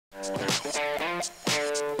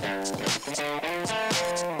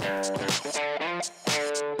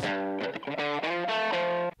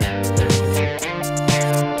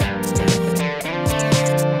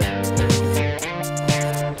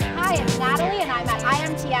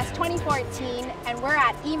IMTS 2014, and we're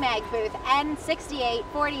at EMAG booth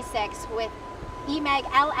N6846 with EMAG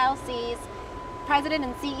LLC's President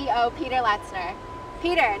and CEO, Peter Loetzner.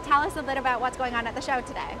 Peter, tell us a bit about what's going on at the show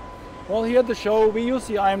today. Well, here at the show, we use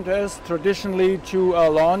the IMTS traditionally to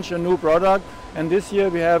launch a new product, and this year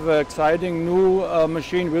we have an exciting new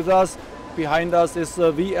machine with us. Behind us is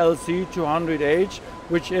the VLC200H,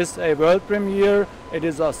 which is a world premiere. It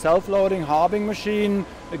is a self-loading harbing machine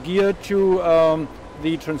geared to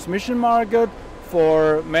the transmission market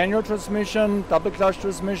for manual transmission, double clutch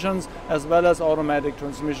transmissions, as well as automatic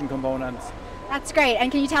transmission components. That's great.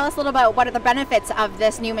 And can you tell us a little about what are the benefits of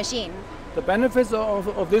this new machine? The benefits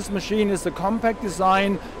of this machine is the compact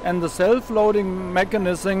design and the self-loading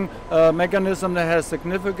mechanism that has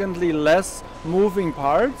significantly less moving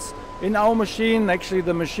parts. In our machine, actually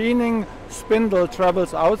the machining spindle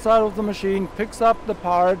travels outside of the machine, picks up the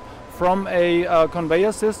part from a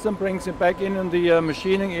conveyor system, brings it back in the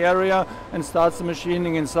machining area and starts the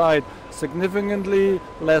machining inside. Significantly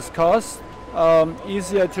less cost,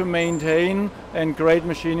 easier to maintain, and great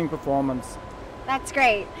machining performance. That's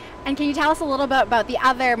great. And can you tell us a little bit about the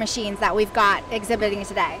other machines that we've got exhibiting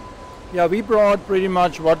today? Yeah, we brought pretty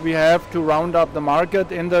much what we have to round up the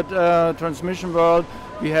market in the transmission world.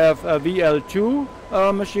 We have a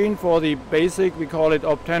VL2 machine for the basic, we call it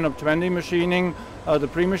OP10, OP20 machining, the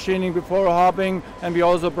pre-machining before harbing, and we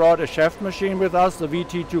also brought a shaft machine with us, the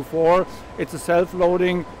VT24. It's a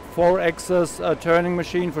self-loading 4-axis turning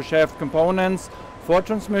machine for shaft components, for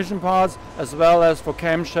transmission parts, as well as for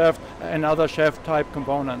camshaft and other shaft type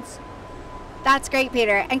components. That's great,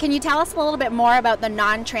 Peter. And can you tell us a little bit more about the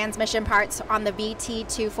non-transmission parts on the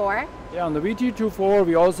VT24? Yeah, on the VT24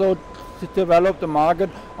 we also developed the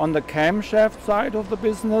market on the camshaft side of the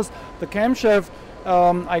business. The camshaft,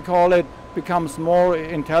 I call it, becomes more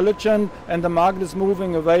intelligent, and the market is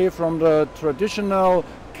moving away from the traditional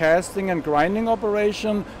casting and grinding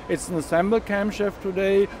operation. It's an assembled camshaft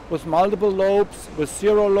today with multiple lobes, with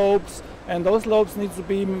 0 lobes, and those lobes need to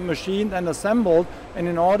be machined and assembled. And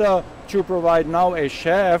in order to provide now a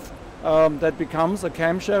shaft that becomes a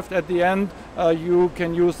camshaft at the end, you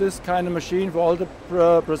can use this kind of machine for all the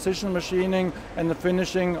precision machining and the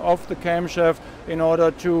finishing of the camshaft in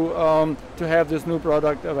order to have this new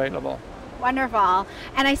product available. Wonderful.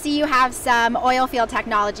 And I see you have some oil field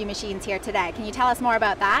technology machines here today. Can you tell us more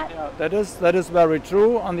about that? Yeah, that is very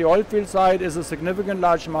true. On the oil field side is a significant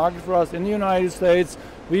large market for us in the United States.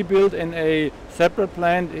 We built in a separate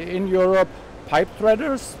plant in Europe pipe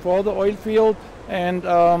threaders for the oil field, and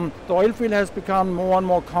the oil field has become more and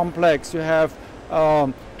more complex. You have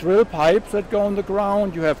drill pipes that go on the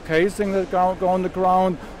ground, you have casing that go on the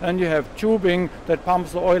ground, and you have tubing that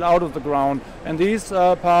pumps the oil out of the ground. And these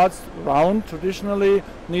parts, round traditionally,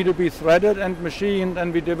 need to be threaded and machined,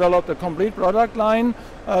 and we developed a complete product line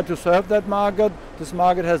to serve that market. This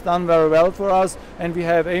market has done very well for us, and we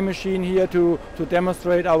have a machine here to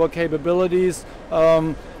demonstrate our capabilities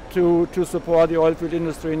to support the oil field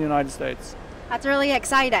industry in the United States. That's really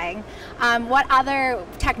exciting. What other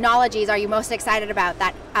technologies are you most excited about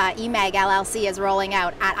that EMAG LLC is rolling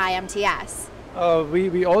out at IMTS?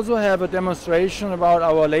 We also have a demonstration about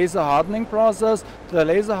our laser hardening process. The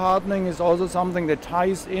laser hardening is also something that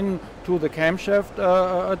ties in to the camshaft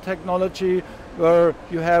technology, where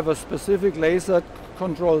you have a specific laser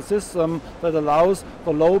control system that allows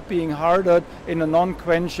the lobe being hardened in a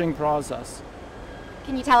non-quenching process.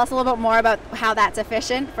 Can you tell us a little bit more about how that's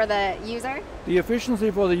efficient for the user? The efficiency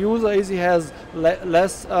for the user is he has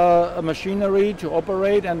less machinery to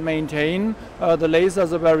operate and maintain. The laser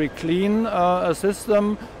is a very clean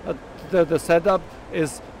system. The setup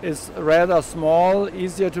is rather small,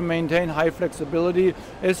 easier to maintain, high flexibility.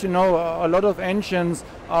 As you know, a lot of engines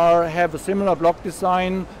have a similar block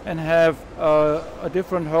design and have a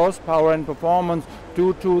different horsepower and performance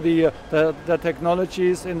due to the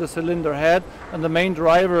technologies in the cylinder head, and the main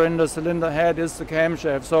driver in the cylinder head is the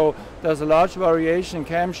camshaft. So there's a large variation in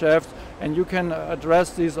camshafts, and you can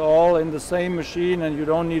address these all in the same machine, and you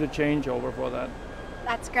don't need a changeover for that.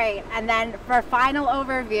 That's great. And then for final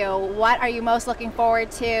overview, what are you most looking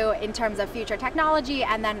forward to in terms of future technology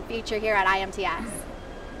and then future here at IMTS?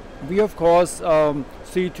 We of course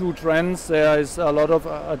see 2 trends. There is a lot of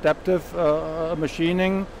adaptive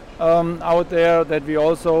machining out there that we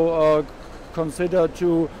also consider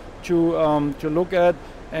to look at,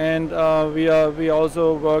 and we are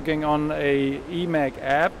also working on a EMAG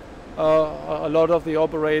app. A lot of the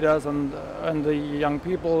operators and the young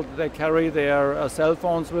people, they carry their cell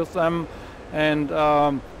phones with them, and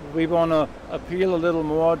we want to appeal a little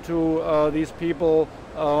more to these people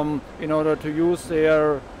in order to use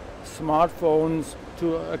their smartphones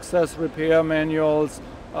to access repair manuals,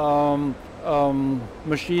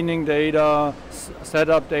 machining data,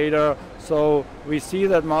 setup data. So we see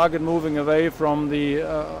that market moving away from the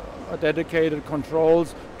dedicated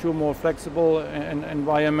controls to a more flexible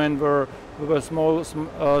environment where small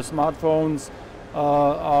smartphones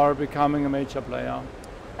are becoming a major player.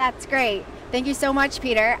 That's great. Thank you so much,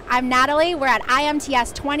 Peter. I'm Natalie. We're at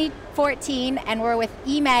IMTS 2014, and we're with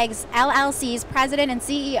EMAG's LLC's President and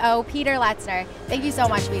CEO, Peter Loetzner. Thank you so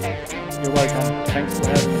much, Peter. You're welcome. Thanks for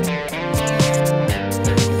having me.